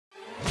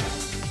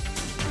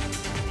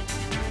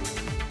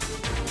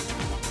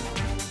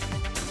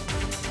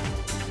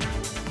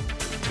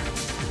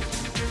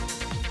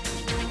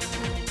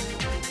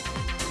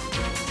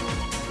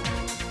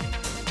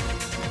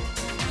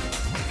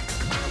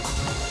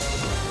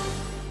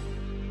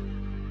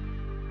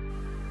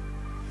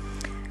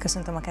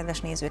Köszöntöm a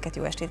kedves nézőket,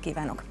 jó estét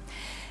kívánok!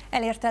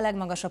 Elérte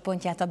legmagasabb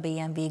pontját a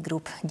BMW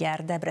Group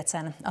Gyár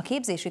Debrecen. A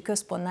képzési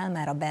központnál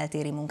már a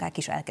beltéri munkák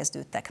is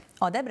elkezdődtek.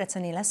 A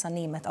debreceni lesz a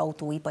német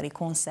autóipari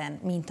koncern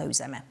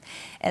mintaüzeme.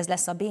 Ez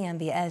lesz a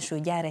BMW első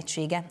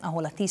gyáregysége,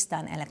 ahol a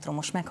tisztán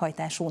elektromos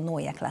meghajtású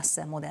Neue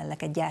Klasse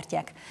modelleket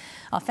gyártják.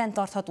 A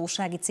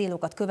fenntarthatósági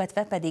célokat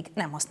követve pedig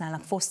nem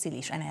használnak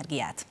fosszilis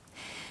energiát.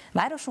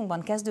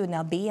 Városunkban kezdődne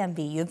a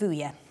BMW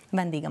jövője.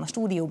 Vendégem a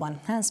stúdióban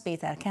Hans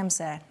Péter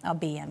Kemser, a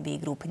BMW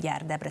Group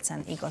Gyár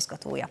Debrecen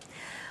igazgatója.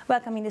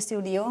 Welcome in the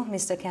studio,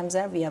 Mr.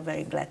 Kemser. We are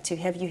very glad to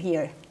have you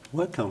here.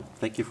 Welcome.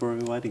 Thank you for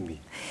inviting me.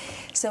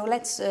 So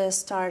let's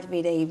start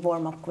with a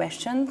warm-up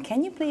question.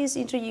 Can you please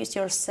introduce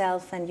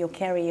yourself and your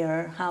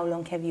career? How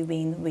long have you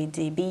been with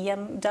the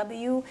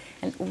BMW?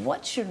 And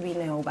what should we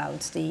know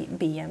about the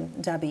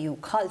BMW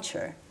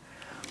culture?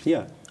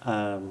 Yeah,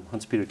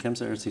 Hans Peter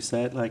Kemser, as you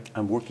said,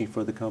 I'm working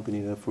for the company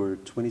now for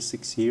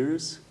 26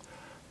 years.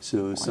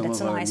 So some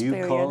of our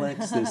new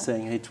colleagues, they're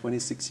saying, hey,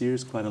 26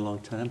 years, quite a long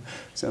time.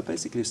 So I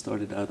basically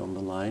started out on the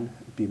line,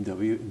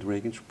 BMW in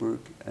Regensburg,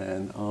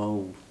 and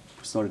I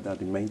started out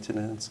in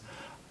maintenance.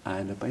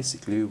 And I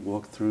basically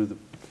walked through the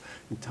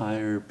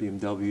entire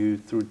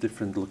BMW through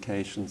different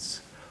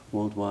locations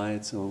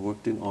worldwide. So I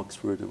worked in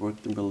Oxford, I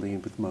worked in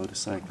Berlin with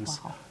motorcycles.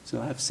 Wow.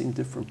 So I've seen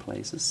different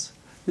places.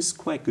 This is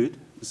quite good.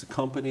 As a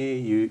company,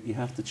 you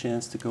have the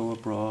chance to go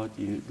abroad,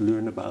 you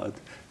learn about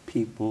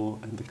people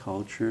and the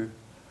culture.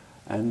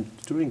 And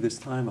during this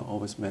time, I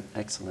always met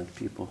excellent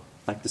people.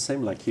 Like the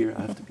same like here,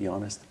 I have to be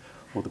honest,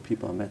 all the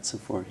people I met so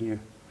far here.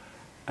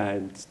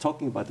 And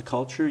talking about the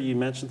culture, you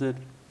mentioned it.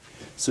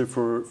 So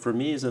for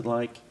me, is it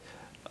like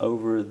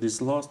over these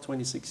last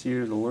 26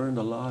 years, I learned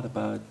a lot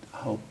about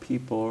how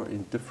people are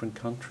in different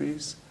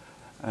countries.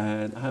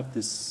 And I have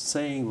this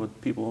saying,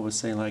 what people always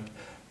say, like,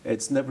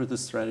 it's never the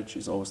strategy,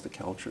 it's always the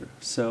culture.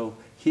 So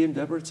here in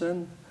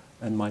Debrecen,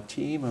 and my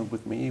team and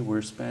with me,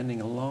 we're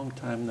spending a long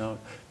time now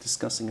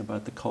discussing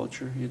about the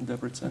culture here in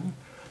Debrecen.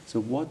 Mm-hmm. So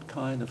what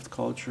kind of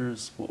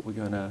cultures, what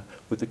we're gonna,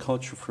 with the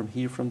culture from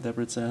here from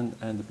Debrecen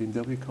and the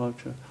BMW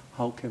culture,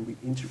 how can we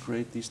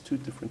integrate these two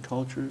different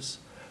cultures?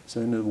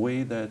 So in a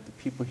way that the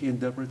people here in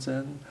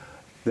Debrecen,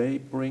 they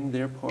bring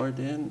their part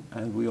in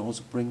and we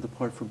also bring the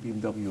part from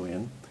BMW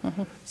in.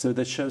 Mm-hmm. So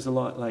that shows a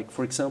lot, like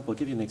for example, I'll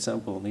give you an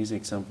example, an easy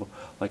example,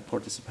 like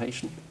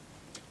participation.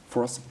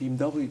 For us at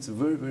BMW, it's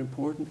very, very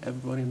important.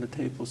 Everybody on the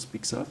table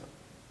speaks up.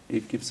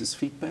 It gives us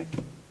feedback.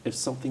 If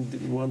something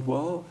didn't run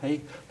well,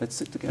 hey, let's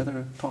sit together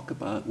and talk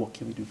about what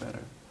can we do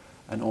better.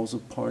 And also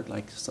part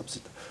like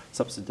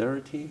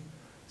subsidiarity.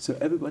 So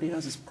everybody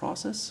has this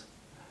process,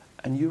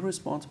 and you're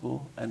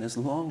responsible. And as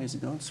long as you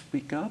don't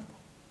speak up,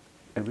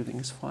 everything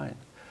is fine.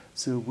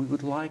 So we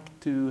would like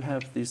to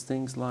have these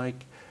things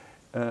like,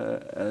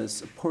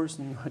 as a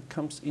person who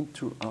comes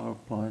into our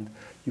plant,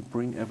 you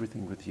bring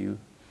everything with you.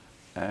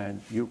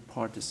 And you're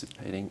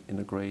participating in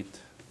a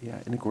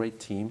great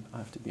team, I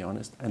have to be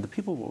honest. And the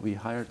people what we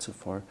hired so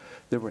far,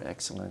 they were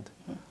excellent.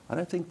 Mm-hmm.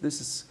 And I think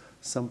this is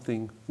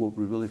something what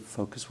we really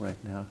focus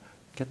right now.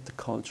 Get the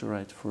culture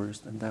right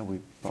first, and then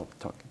we probably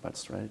talk about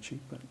strategy,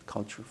 but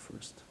culture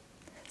first.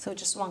 So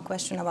just one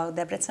question about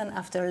Debrecen.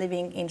 After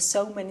living in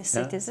so many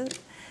cities,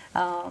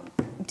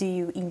 do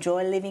you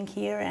enjoy living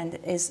here, and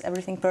is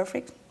everything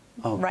perfect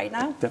right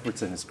now?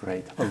 Debrecen is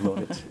great. I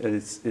love it.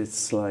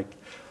 It's like,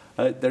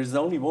 there's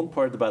only one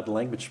part about the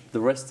language. The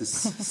rest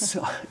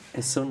is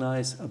so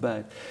nice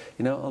about,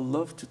 I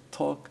love to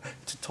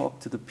talk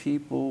to the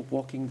people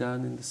walking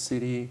down in the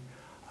city.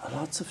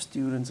 Lots of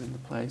students in the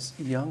place,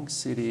 young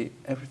city,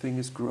 everything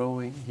is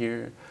growing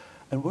here.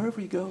 And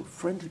wherever you go,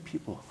 friendly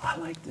people. I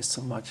like this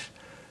so much.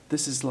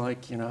 This is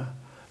like,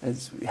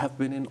 as we have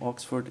been in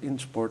Oxford, in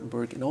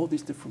Spartanburg, in all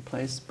these different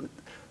places, but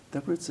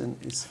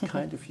Debrecen is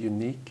kind of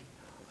unique.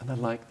 And I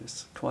like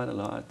this quite a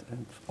lot.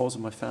 And also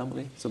my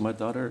family. So my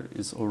daughter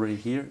is already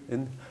here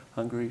in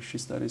Hungary. She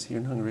studies here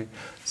in Hungary.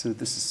 So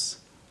this is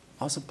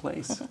an awesome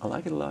place. I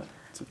like it a lot,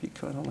 to be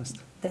quite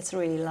honest. That's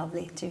really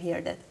lovely to hear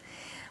that.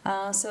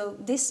 So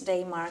this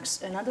day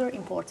marks another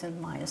important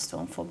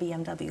milestone for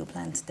BMW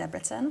plant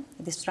Debrecen.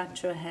 The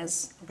structure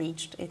has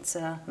reached its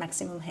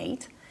maximum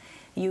height.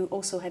 You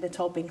also had a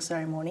topping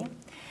ceremony.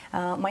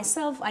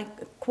 Myself, I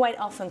quite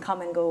often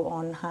come and go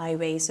on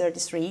Highway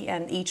 33,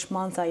 and each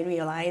month I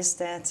realize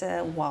that,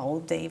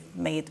 wow, they've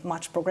made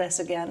much progress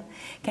again.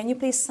 Can you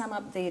please sum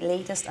up the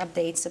latest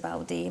updates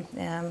about the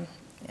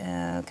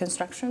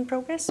construction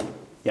progress?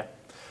 Yeah.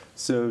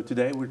 So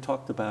today we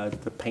talked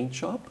about the paint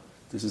shop.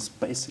 This is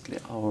basically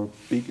our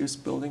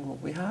biggest building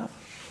what we have.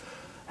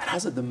 It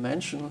has a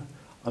dimension.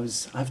 I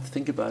have to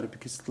think about it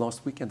because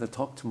last weekend I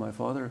talked to my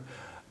father.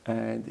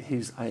 And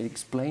I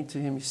explained to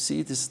him, you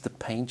see, this is the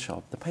paint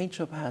shop. The paint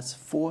shop has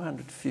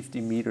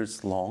 450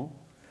 meters long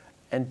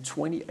and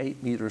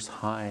 28 meters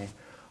high.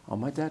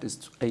 My dad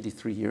is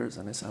 83 years,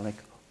 and I said,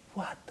 like,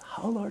 what?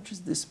 How large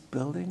is this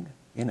building?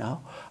 And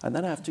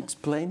then I have to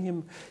explain to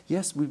him,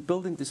 yes, we're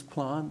building this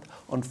plant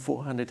on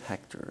 400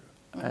 hectares.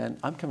 And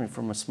I'm coming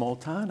from a small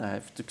town. I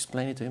have to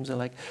explain it to him. So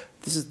like,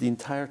 this is the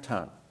entire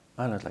town.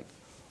 And I was like,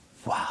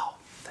 wow.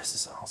 this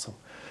is awesome.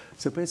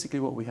 So basically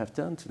what we have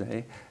done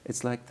today,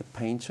 it's like the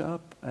paint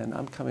shop, and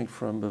I'm coming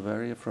from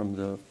Bavaria, from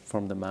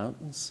the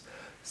mountains.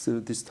 So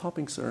this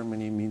topping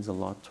ceremony means a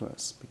lot to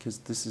us, because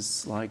this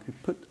is like we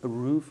put a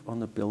roof on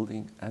the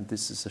building, and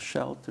this is a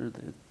shelter.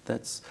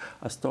 That's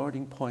a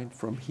starting point.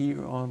 From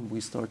here on, we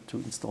start to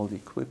install the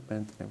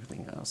equipment and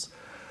everything else.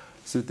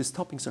 So this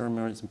topping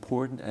ceremony is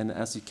important, and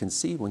as you can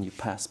see when you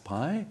pass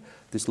by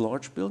this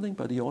large building,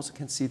 but you also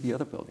can see the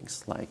other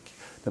buildings, like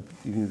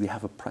we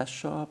have a press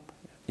shop,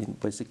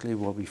 basically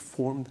where we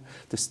formed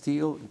the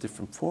steel in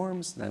different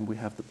forms. Then we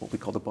have what we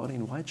call the body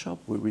and white shop,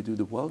 where we do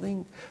the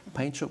welding.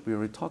 Paint shop we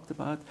already talked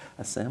about,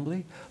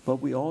 assembly. But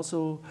we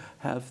also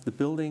have the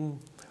building,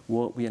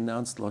 what we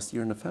announced last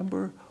year in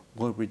November,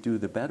 where we do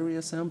the battery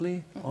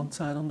assembly on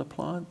site on the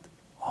plant.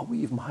 Oh, we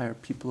even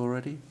hired people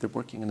already. They're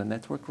working in a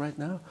network right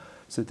now.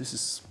 So this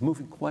is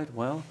moving quite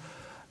well,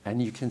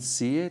 and you can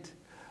see it.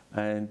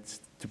 And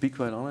to be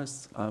quite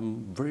honest,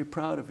 I'm very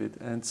proud of it.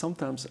 And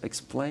sometimes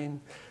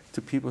explain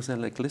to people, say,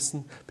 like,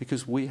 listen,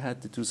 because we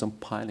had to do some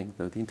piling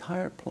though. The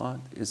entire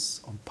plant is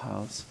on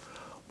piles.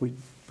 We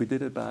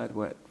did about,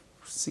 what,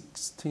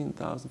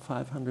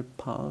 16,500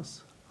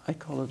 piles. I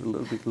call it a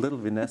little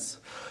Venice,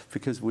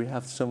 because we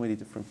have so many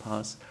different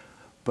piles.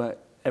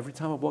 But every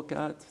time I walk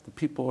out, the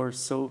people are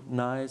so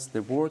nice.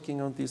 They're working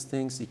on these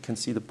things. You can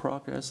see the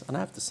progress. And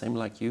I have the same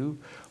like you.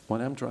 When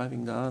I'm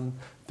driving down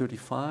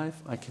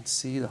 35, I can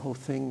see the whole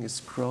thing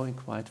is growing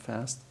quite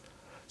fast.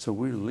 So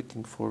we're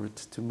looking forward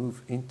to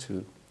move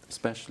into,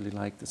 especially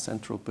like the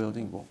central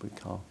building, what we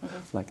call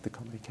like the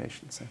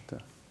communication center.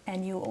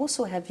 And you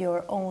also have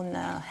your own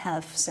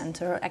health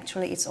center.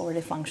 Actually, it's already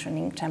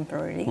functioning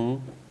temporarily,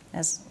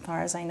 as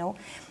far as I know.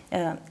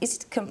 Is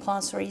it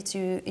compulsory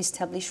to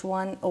establish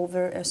one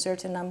over a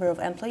certain number of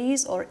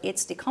employees, or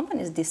it's the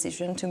company's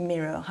decision to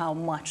mirror how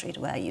much it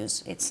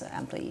values its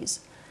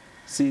employees?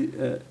 See,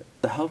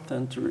 the health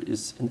center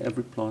is in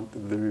every plant a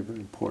very, very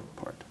important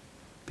part.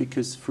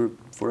 Because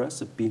for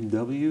us at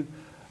BMW,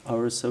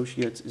 our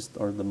associates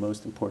are the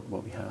most important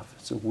what we have.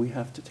 So we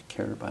have to take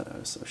care about our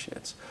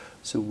associates.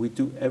 So we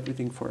do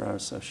everything for our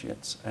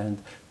associates.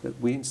 And that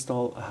we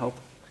install a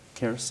health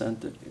care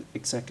center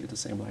exactly the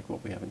same like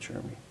what we have in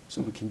Germany.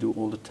 So we can do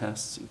all the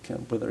tests,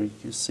 whether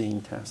you're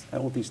seeing tests,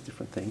 all these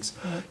different things.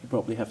 You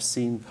probably have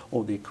seen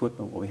all the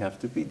equipment what we have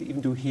to be,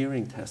 even do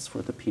hearing tests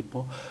for the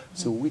people.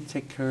 So we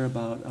take care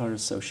about our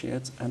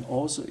associates, and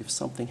also if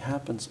something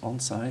happens on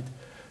site,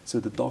 so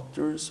the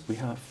doctors, we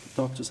have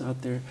doctors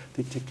out there,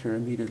 they take care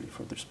immediately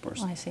for this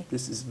person. I see.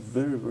 This is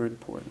very, very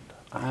important.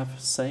 I have a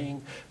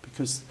saying,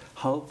 because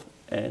health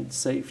and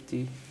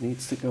safety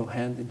needs to go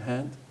hand in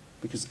hand,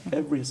 because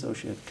every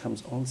associate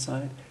comes on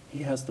site,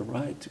 he has the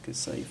right to get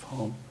safe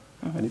home.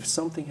 And if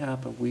something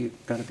happens, we're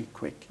going to be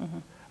quick,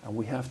 and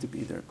we have to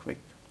be there quick.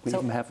 We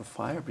even have a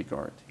fire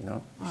brigade, you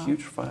know, a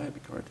huge fire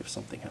brigade if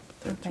something happened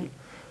there too.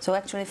 So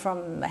actually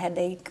from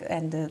headache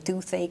and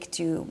toothache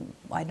to,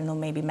 I don't know,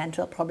 maybe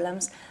mental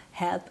problems,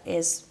 help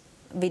is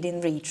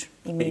within reach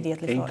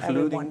immediately for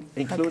everyone.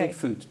 Including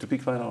food, to be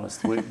quite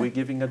honest. We're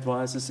giving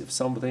advices if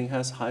somebody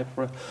has high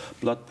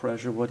blood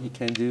pressure, what he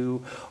can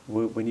do.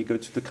 When you go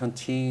to the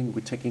canteen,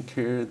 we're taking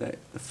care that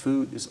the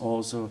food is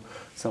also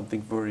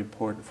something very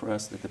important for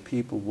us, that the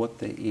people, what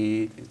they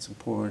eat, it's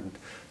important.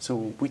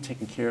 So we're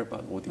taking care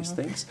about all these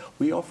things.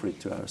 We offer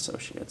it to our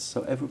associates,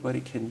 so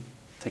everybody can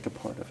take a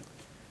part of it.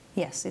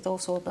 Yes, it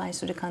also applies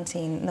to the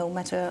canteen, no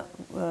matter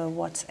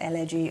what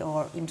allergy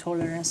or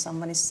intolerance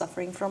someone is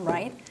suffering from,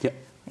 right? Yeah.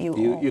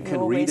 You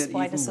can read it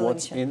even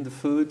what's in the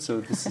food,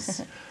 so this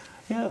is,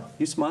 yeah,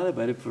 you smile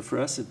about it, but for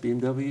us at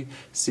BMW,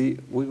 see,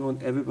 we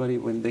want everybody,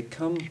 when they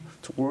come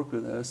to work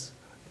with us,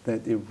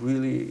 that they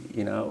really,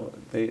 you know,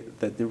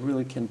 that they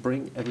really can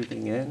bring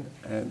everything in,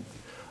 and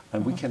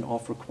we can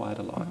offer quite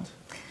a lot on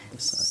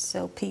this side.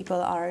 So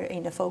people are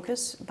in the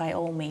focus by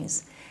all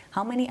means.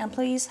 How many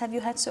employees have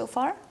you had so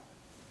far?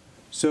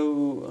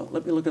 So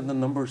let me look at the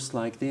numbers.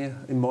 Like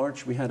in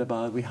March, we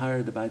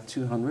hired about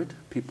 200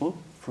 people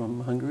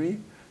from Hungary.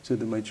 So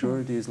the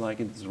majority is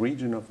like in this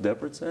region of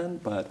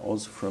Debrecen, but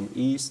also from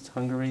East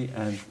Hungary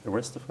and the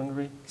rest of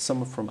Hungary.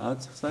 Some are from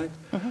outside.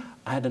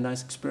 I had a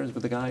nice experience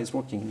with the guy who's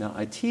working now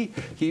IT.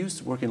 He used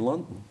to work in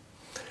London,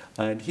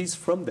 and he's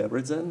from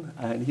Debrecen,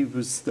 and he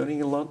was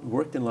studying in London,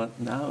 worked in London.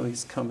 Now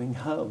he's coming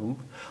home.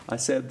 I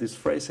said this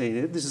phrase,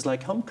 saying, "This is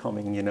like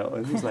homecoming," you know,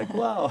 and he's like,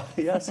 "Wow,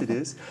 yes, it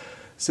is."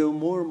 So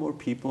more and more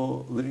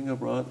people living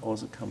abroad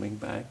also coming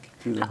back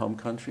to their home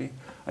country.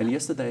 And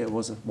yesterday it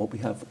was what we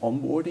have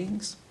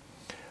onboardings.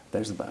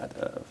 There's about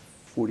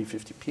 40,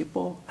 50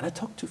 people. And I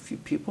talked to a few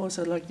people and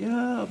said like,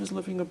 yeah, I was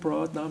living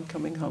abroad, now I'm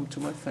coming home to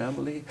my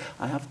family.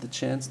 I have the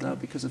chance now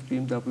because of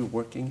BMW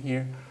working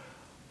here.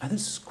 And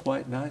this is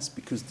quite nice,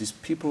 because these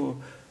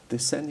people, they're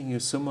sending you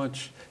so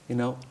much, you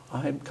know,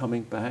 I'm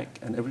coming back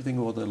and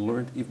everything what I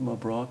learned even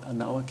abroad, and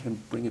now I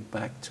can bring it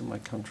back to my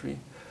country.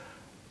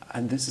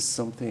 And this is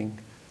something,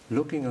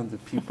 looking on the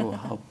people,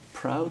 how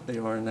proud they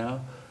are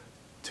now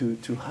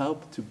to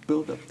help to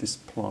build up this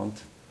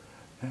plant.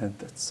 And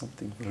that's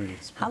something very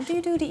special. How do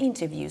you do the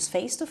interviews?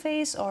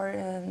 Face-to-face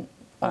or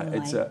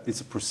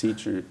It's a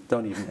procedure.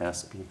 Don't even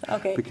ask me.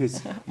 Okay.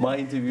 Because my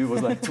interview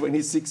was like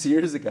 26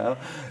 years ago.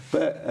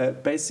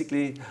 But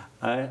basically,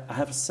 I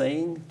have a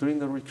saying during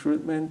the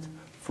recruitment.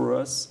 For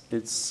us,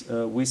 it's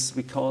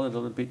we call it a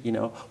little bit.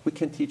 We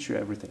can teach you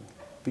everything,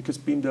 because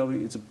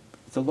BMW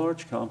it's a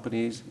large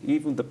company.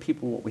 Even the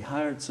people what we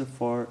hired so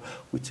far,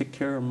 we take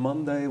care on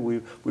Monday.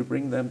 We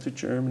bring them to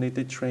Germany.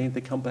 They train.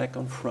 They come back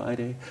on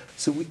Friday.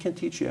 So we can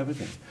teach you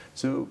everything.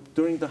 So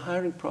during the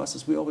hiring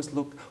process, we always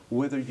look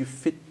whether you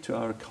fit to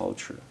our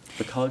culture,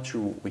 the culture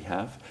what we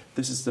have.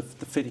 This is the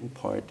fitting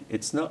part.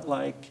 It's not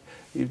like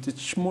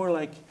it's more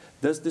like,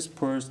 does this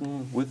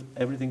person, with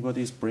everything what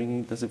he's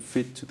bringing, does it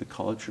fit to the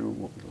culture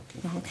what we're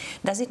looking for?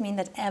 Does it mean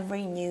that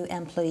every new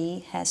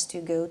employee has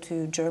to go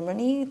to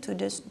Germany, to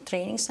this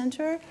training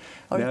center?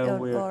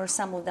 Or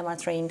some of them are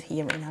trained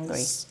here in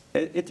Hungary?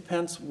 It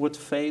depends what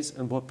phase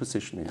and what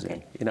position he's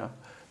in.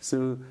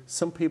 So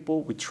some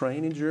people we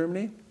train in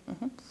Germany,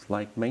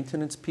 like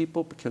maintenance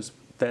people, because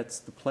that's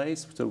the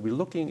place. So we're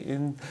looking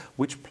in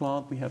which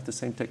plant we have the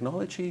same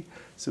technology.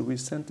 So we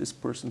send this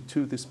person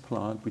to this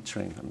plant, we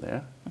train them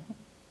there.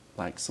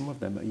 Like some of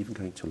them are even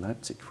going to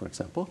Leipzig, for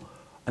example,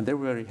 and they're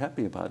very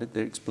happy about it.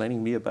 They're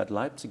explaining me about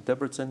Leipzig,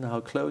 Debrecen, how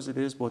close it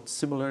is, what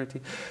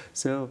similarity.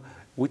 So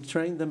we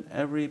train them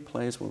every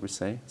place where we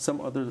say.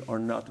 Some others are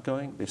not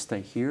going, they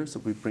stay here, so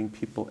we bring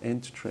people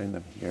in to train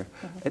them here.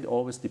 It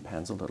always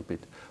depends a little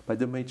bit. But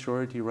the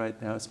majority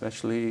right now,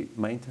 especially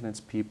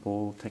maintenance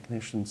people,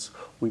 technicians,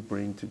 we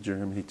bring to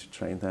Germany to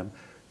train them,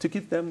 to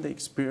give them the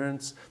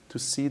experience to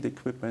see the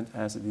equipment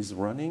as it is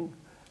running,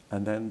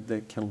 and then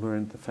they can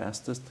learn the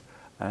fastest.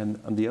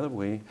 And on the other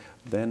way,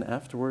 then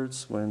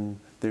afterwards, when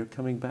they're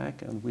coming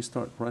back and we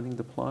start running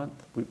the plant,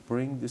 we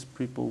bring these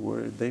people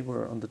where they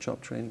were on the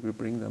job training, we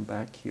bring them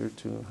back here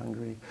to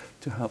Hungary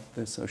to help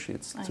the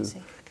associates to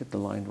get the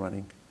line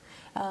running.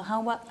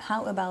 How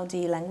about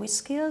the language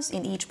skills?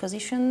 In each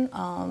position,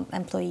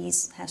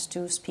 employees has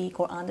to speak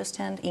or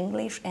understand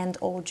English and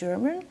or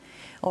German,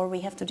 or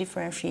we have to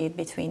differentiate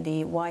between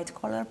the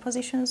white-collar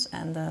positions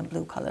and the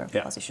blue-collar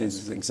positions?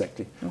 This is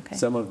exactly. Okay.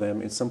 Some of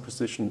them, in some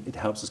position, it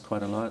helps us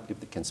quite a lot if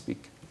they can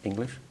speak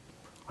English.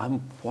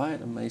 I'm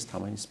quite amazed how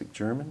many speak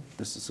German.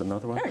 This is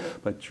another one.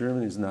 But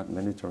German is not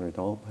mandatory at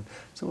all. But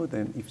some of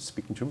them, if you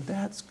speak in German,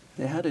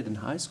 they had it in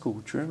high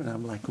school, German.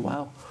 I'm like,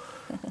 wow.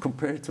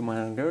 Compared to my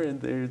Hungarian,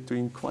 they're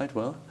doing quite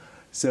well.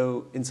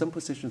 So in some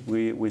positions,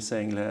 we're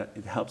saying that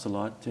it helps a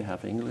lot to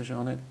have English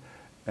on it.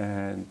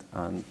 And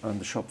on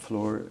the shop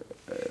floor,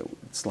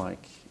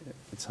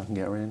 it's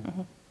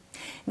Hungarian.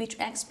 Which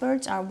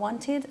experts are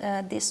wanted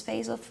this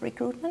phase of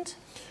recruitment?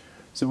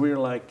 So we're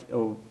like,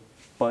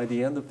 by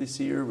the end of this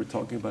year, we're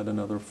talking about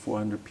another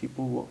 400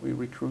 people what we're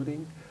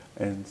recruiting,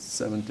 and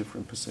 7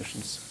 different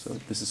positions. So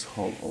this is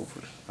all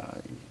over.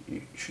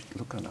 You should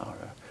look on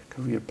our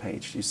career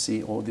page. You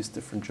see all these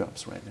different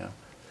jobs right now.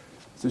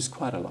 So there's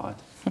quite a lot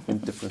in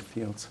different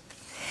fields.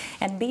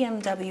 And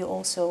BMW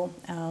also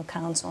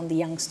counts on the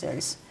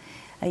youngsters.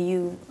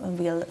 You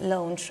will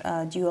launch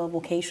a dual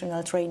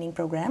vocational training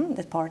program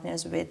that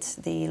partners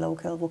with the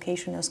local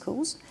vocational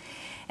schools.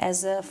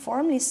 As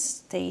formally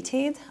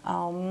stated,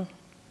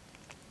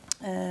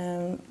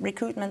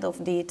 recruitment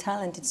of the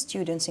talented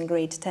students in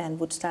grade 10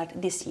 would start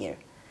this year.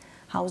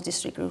 How's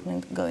this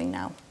recruitment going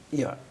now?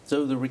 Yeah,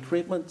 so the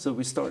recruitment, so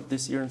we start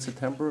this year in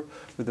September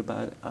with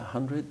about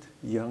 100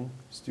 young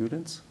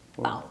students.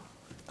 Wow.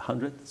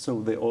 100,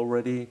 so they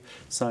already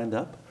signed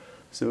up.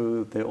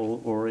 So they're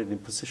all already in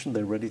position,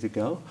 they're ready to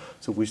go.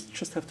 So we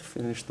just have to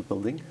finish the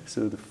building.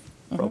 So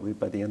probably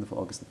by the end of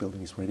August, the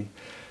building is ready.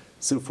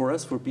 So for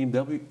us, for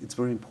BMW, it's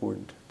very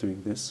important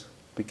doing this.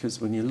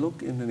 Because when you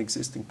look in an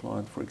existing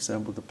plant, for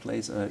example, the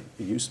place I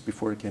used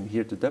before I came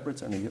here to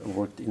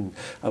Debrecen,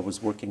 I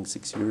was working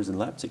 6 years in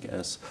Leipzig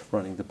as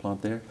running the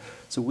plant there.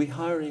 So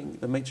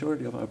the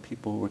majority of our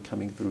people were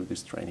coming through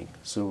this training.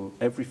 So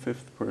every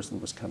 5th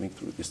person was coming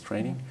through this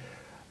training.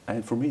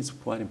 And for me, it's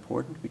quite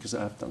important because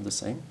I've done the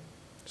same.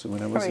 So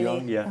when I was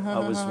young, I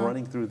was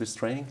running through this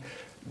training.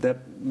 That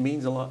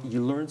means a lot.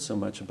 You learn so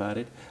much about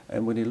it.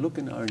 And when you look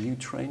in our new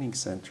training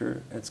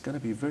center, it's going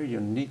to be very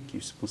unique.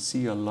 You will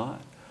see a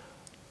lot.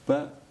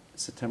 But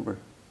September,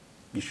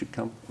 you should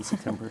come in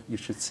September. You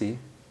should see.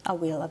 I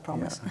will, I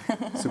promise.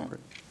 Yeah, super.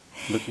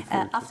 Looking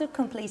forward to it. After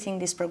completing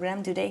this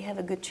program, do they have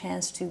a good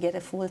chance to get a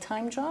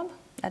full-time job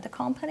at the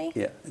company?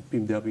 Yeah, at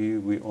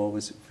BMW,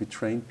 we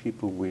train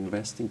people. We're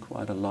investing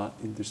quite a lot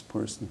in this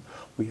person.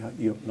 We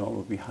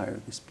hire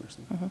this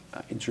person.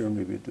 In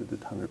Germany, we do it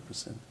 100%.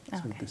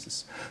 So this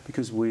is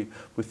because we're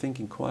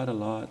thinking quite a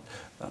lot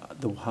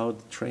how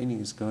the training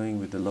is going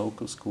with the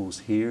local schools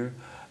here,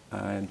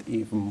 and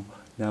even.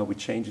 Now we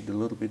change it a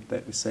little bit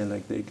that we say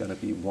like they're going to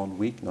be 1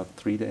 week, not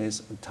 3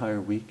 days,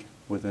 entire week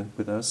with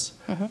us.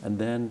 And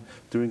then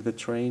during the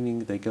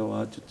training, they go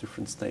out to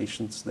different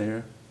stations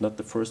there. Not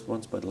the first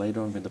ones, but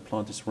later on when the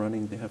plant is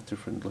running, they have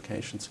different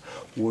locations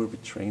where we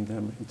train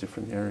them in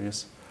different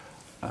areas.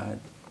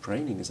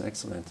 Training is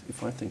excellent.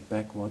 If I think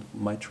back what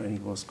my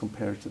training was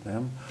compared to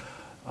them,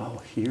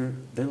 here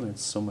they learn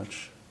so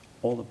much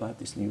all about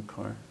this new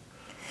car.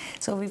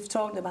 So we've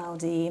talked about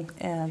the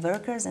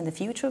workers and the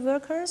future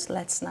workers.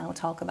 Let's now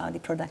talk about the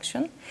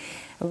production.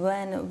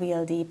 When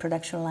will the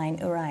production line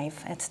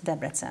arrive at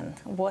Debrecen?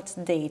 What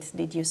date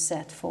did you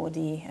set for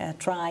the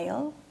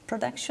trial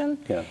production?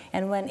 Yeah.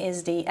 And when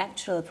is the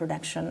actual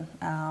production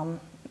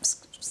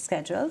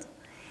scheduled?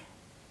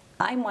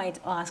 I might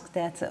ask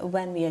that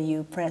when will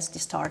you press the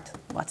start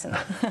button?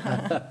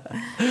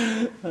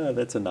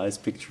 That's a nice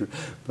picture,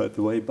 but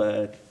the way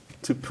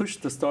to push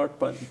the start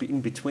button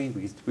in between,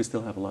 we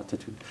still have a lot to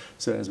do.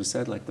 So as we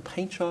said, like the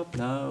paint shop,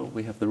 now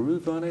we have the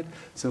roof on it.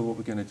 So what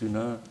we're going to do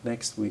now,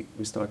 next we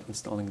start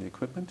installing the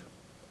equipment.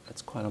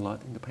 That's quite a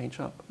lot in the paint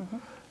shop. Mm-hmm.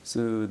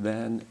 So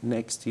then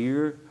next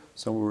year,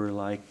 somewhere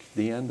like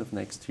the end of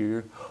next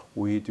year,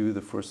 we do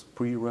the first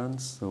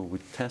pre-runs. So we're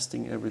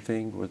testing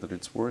everything, whether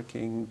it's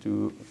working,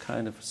 do a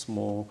kind of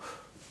small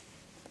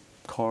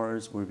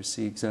cars where we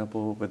see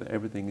example whether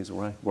everything is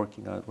right,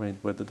 working out right,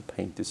 whether the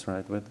paint is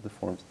right, whether the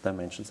forms,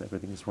 dimensions,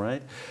 everything is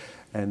right.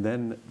 And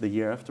then the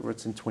year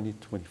afterwards in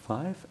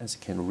 2025, as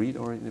you can read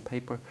already in the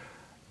paper,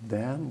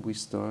 then we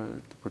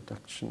start the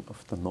production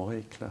of the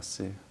Neue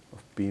Klasse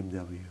of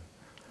BMW.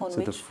 On so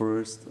which? The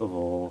first of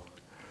all.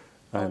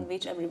 On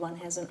which everyone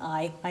has an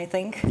eye, I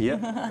think.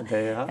 Yeah,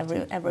 they have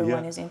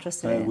everyone is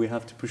interested in it. We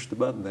have to push the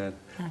button then.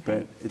 Okay.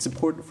 But it's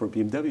important for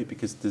BMW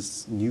because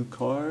this new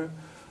car,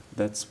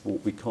 that's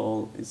what we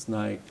call, it's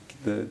like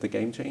the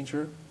game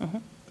changer, mm-hmm.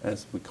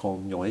 as we call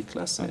Neue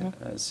Klasse.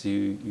 Mm-hmm. As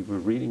you were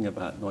reading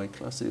about Neue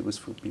Klasse, it was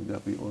for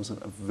BMW also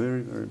a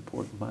very, very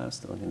important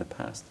milestone in the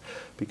past,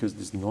 because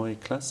this Neue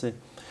Klasse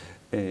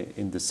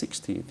in the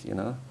 60s, you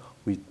know,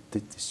 we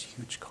did these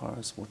huge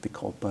cars, what they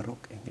call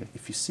Baroque. And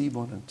if you see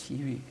one on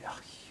TV,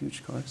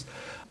 huge cars.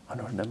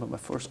 And I remember my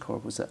first car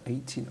was an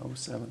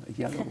 1807, a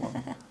yellow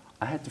one.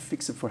 I had to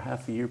fix it for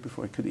half a year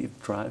before I could even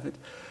drive it.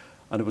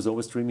 And I was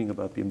always dreaming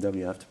about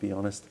BMW, I have to be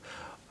honest.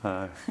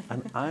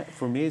 And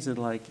for me, it's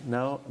like,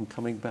 now I'm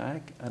coming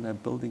back and I'm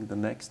building the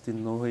next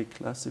Neue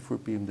Klasse for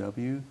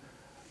BMW.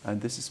 And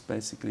this is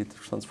basically the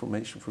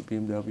transformation for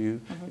BMW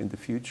mm-hmm. in the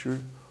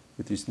future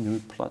with this new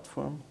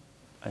platform.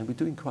 And we're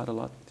doing quite a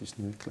lot with this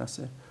Neue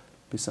Klasse.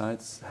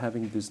 Besides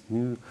having this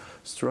new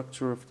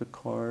structure of the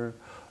car,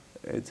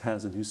 it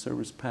has a new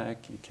service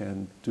pack. You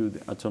can do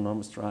the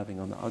autonomous driving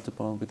on the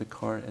Autobahn with the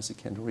car, as you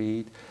can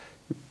read.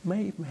 You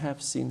may even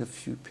have seen a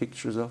few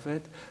pictures of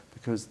it,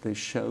 because they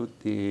showed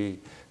the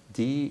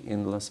D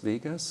in Las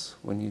Vegas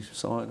when you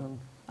saw it on.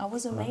 I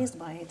was amazed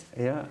by it.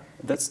 Yeah,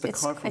 that's the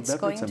car from Debrecen,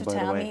 by the way. It's going to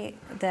tell me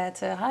that,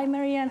 hi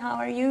Marianne, how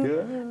are you?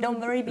 Yeah.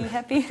 Don't worry, be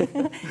happy.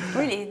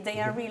 Really,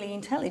 they are really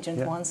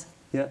intelligent ones.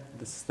 Yeah,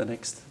 this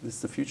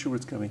is the future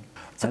what's coming.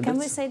 So and can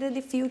we say that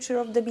the future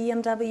of the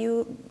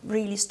BMW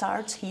really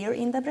starts here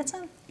in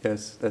Debrecen?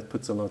 Yes, that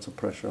puts a lot of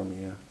pressure on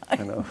me, yeah,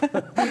 I know.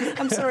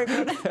 I'm sorry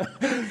about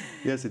that.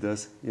 Yes, it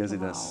does. Yes, it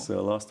does.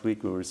 So last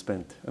week we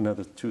spent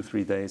another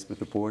 2-3 days with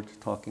the board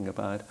talking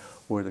about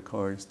where the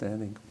car is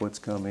standing, what's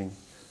coming,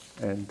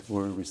 and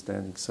where we're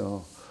standing.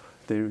 So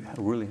they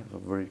really have a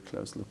very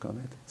close look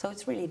on it. So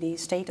it's really the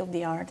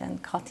state-of-the-art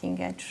and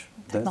cutting-edge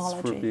technology.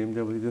 That's for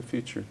BMW the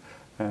future.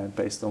 And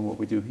based on what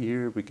we do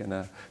here,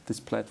 this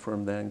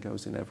platform then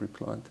goes in every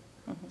plant.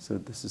 Mm-hmm. So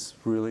this is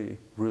really,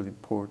 really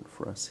important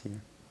for us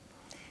here.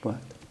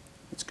 But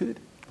it's good.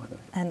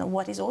 And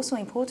what is also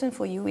important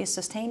for you is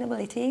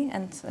sustainability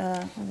and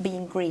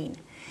being green.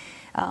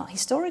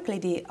 Historically,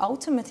 the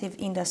automotive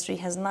industry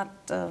has not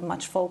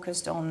much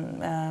focused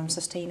on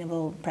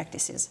sustainable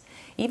practices.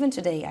 Even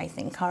today, I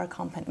think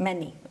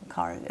many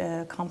car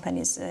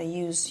companies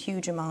use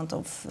huge amount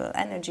of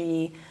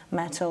energy,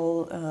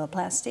 metal,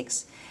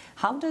 plastics.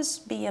 How does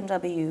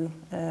BMW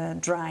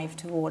drive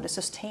toward a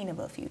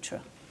sustainable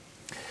future?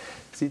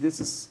 See,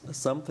 this is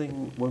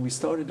something, when we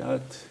started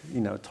out,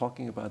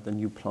 talking about the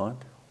new plant,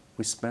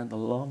 we spent a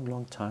long,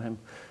 long time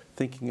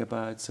thinking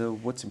about, so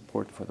what's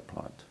important for the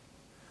plant?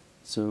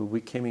 So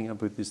we came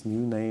up with this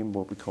new name,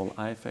 what we call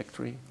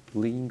iFactory,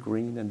 lean,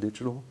 green, and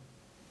digital.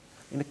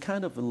 In a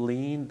kind of a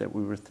lean that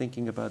we were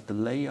thinking about, the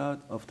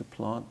layout of the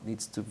plant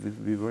needs to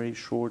be very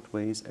short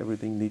ways,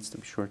 everything needs to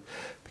be short.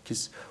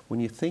 Because when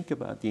you think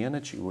about the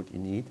energy, what you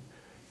need,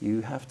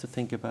 you have to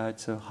think about,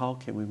 so how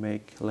can we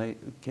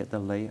get a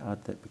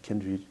layout that we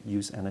can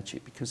use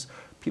energy? Because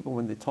people,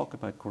 when they talk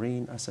about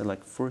green, I say,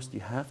 like, first you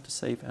have to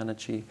save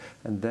energy,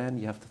 and then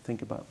you have to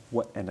think about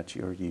what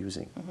energy are you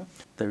using. Mm-hmm.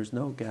 There's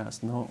no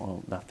gas, no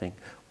oil, nothing.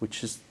 We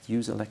just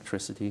use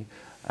electricity.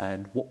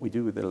 And what we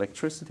do with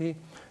electricity,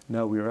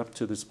 now we're up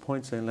to this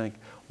point saying, like,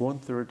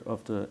 1/3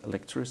 of the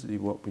electricity,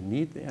 what we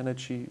need, the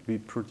energy, we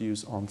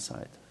produce on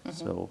site. Mm-hmm.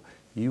 So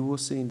you will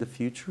see in the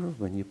future,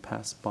 when you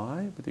pass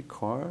by with your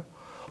car,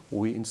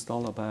 we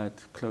install about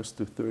close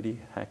to 30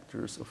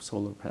 hectares of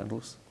solar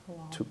panels.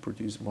 Wow. To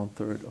produce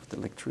 1/3 of the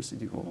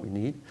electricity what we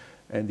need,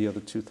 and the other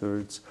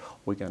 2/3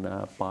 we're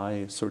gonna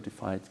buy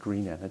certified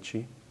green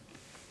energy.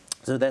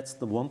 So that's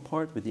the one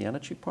part with the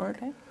energy part.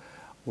 Okay.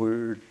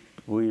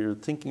 We're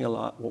thinking a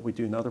lot what we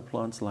do in other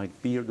plants like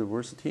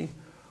biodiversity.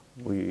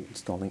 We're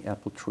installing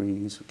apple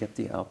trees, we get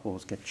the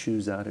apples, get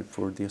chews out of it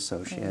for the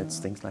associates,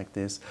 things like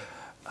this.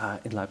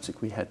 In Leipzig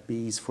we had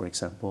bees, for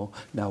example.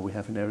 Now we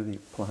have in every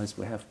place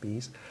we have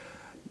bees.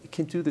 You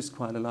can do this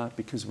quite a lot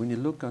because when you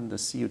look on the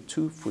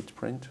CO2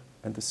 footprint,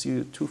 and the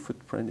CO2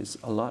 footprint is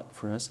a lot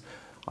for us,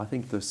 I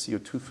think the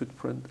CO2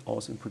 footprint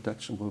also in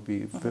production will be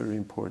very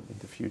important in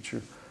the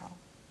future.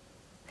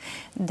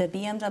 The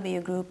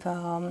BMW Group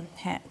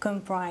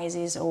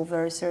comprises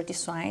over 30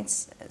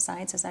 sites,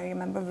 as I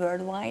remember,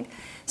 worldwide.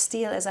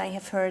 Still, as I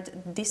have heard,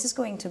 this is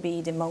going to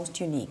be the most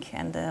unique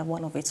and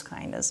one of its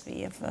kind, as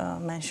we have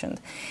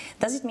mentioned.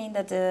 Does it mean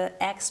that the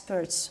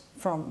experts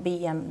from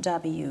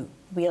BMW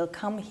will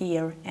come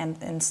here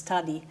and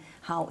study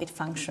how it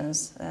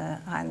functions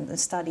and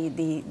study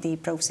the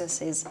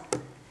processes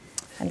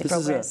and the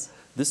progress?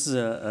 This is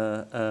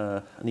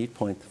a neat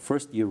point.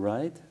 First, you're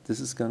right. This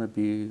is going to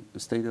be the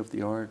state of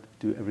the art,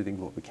 do everything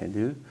what we can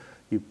do.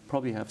 You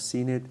probably have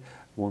seen it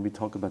when we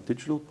talk about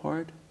digital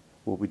part,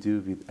 what we do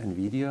with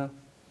NVIDIA,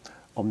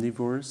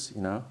 omnivores,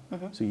 you know.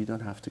 So you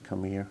don't have to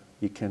come here.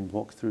 You can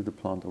walk through the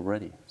plant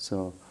already.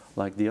 So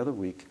like the other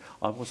week,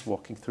 I was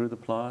walking through the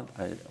plant.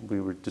 We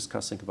were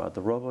discussing about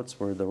the robots,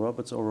 where the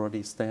robots are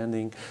already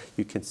standing.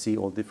 You can see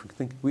all different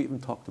things. We even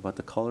talked about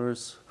the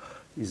colors.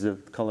 Is the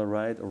color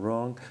right or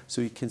wrong?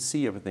 So you can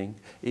see everything.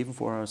 Even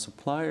for our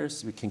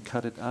suppliers, we can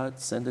cut it out,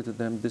 send it to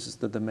them. This is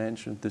the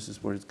dimension. This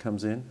is where it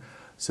comes in.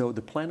 So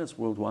the planners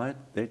worldwide,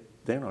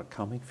 they're not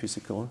coming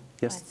physical.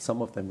 Yes, right.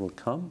 Some of them will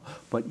come,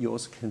 but you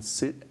also can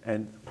sit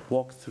and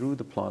walk through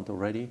the plant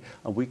already,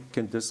 and we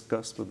can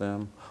discuss with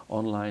them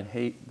online,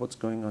 hey, what's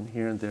going on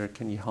here and there?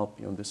 Can you help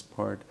me on this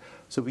part?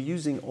 So we're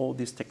using all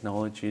these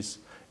technologies.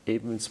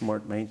 Even in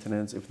smart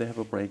maintenance, if they have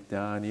a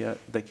breakdown, yeah,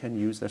 they can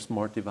use their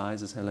smart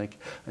devices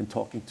and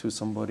talking to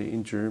somebody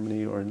in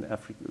Germany or in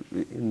Africa,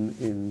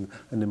 in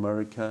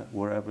America,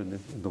 wherever in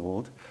the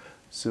world.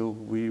 So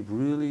we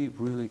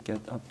really get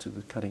up to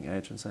the cutting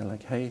edge and say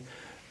like, hey,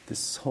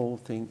 this whole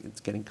thing,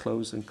 it's getting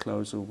closer and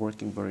closer,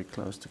 working very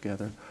close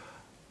together.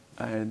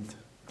 And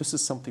this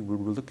is something we're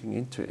looking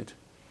into it.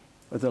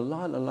 But a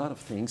lot of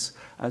things,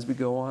 as we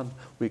go on,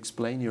 we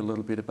explain you a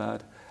little bit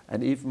about,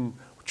 and even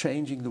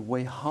changing the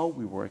way how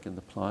we work in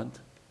the plant.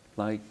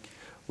 Like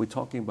we're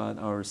talking about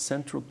our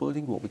central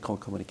building, what we call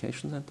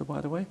communication center,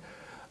 by the way.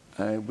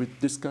 We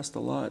discussed a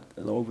lot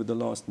over the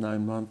last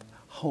 9 months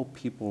how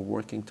people are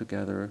working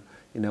together,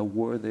 you know,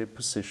 where they're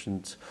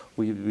positioned.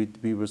 We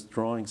were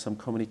drawing some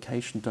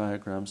communication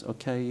diagrams.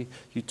 Okay,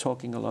 you're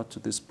talking a lot to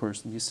this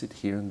person, you sit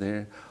here and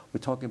there. We're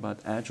talking about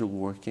agile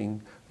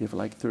working. We have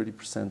like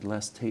 30%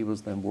 less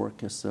tables than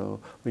workers, so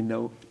we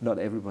know not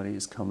everybody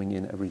is coming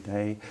in every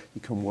day.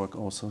 You can work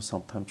also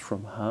sometimes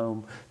from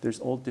home. There's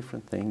all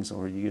different things,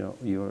 or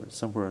you're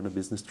somewhere on a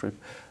business trip.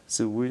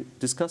 So we're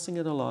discussing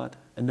it a lot,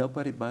 and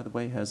nobody, by the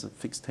way, has a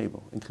fixed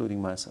table,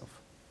 including myself.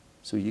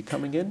 So you're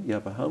coming in, you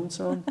have a home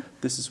zone,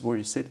 this is where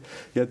you sit.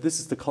 Yeah, this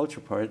is the culture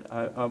part.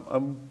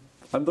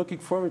 I'm looking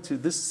forward to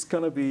this. Is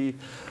going to be,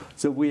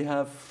 so we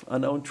have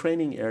an own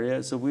training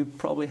area, so we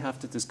probably have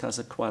to discuss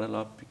it quite a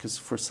lot, because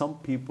for some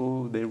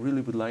people, they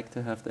really would like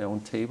to have their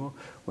own table.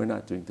 We're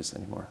not doing this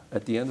anymore.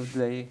 At the end of the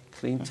day,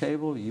 clean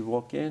table, you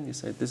walk in, you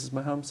say, this is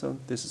my home zone,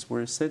 this is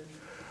where I sit.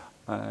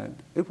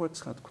 And it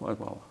works out quite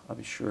well, I'll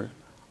be sure.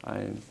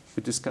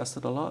 We discussed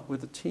it a lot with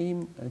the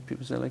team, and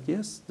people say like,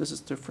 yes, this is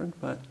different,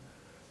 but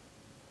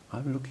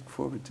I'm looking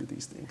forward to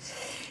these things.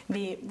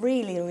 We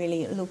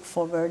really look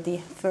forward to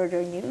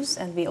further news,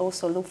 and we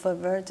also look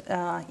forward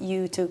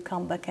you to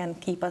come back and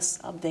keep us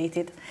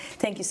updated.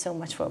 Thank you so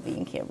much for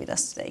being here with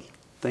us today.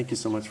 Thank you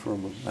so much for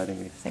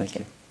inviting me. Thank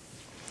you.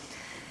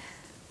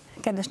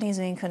 Kedves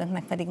nézőink,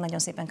 önöknek pedig nagyon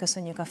szépen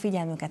köszönjük a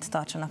figyelmüket,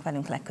 tartsanak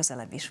velünk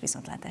legközelebb is,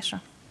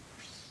 viszontlátásra!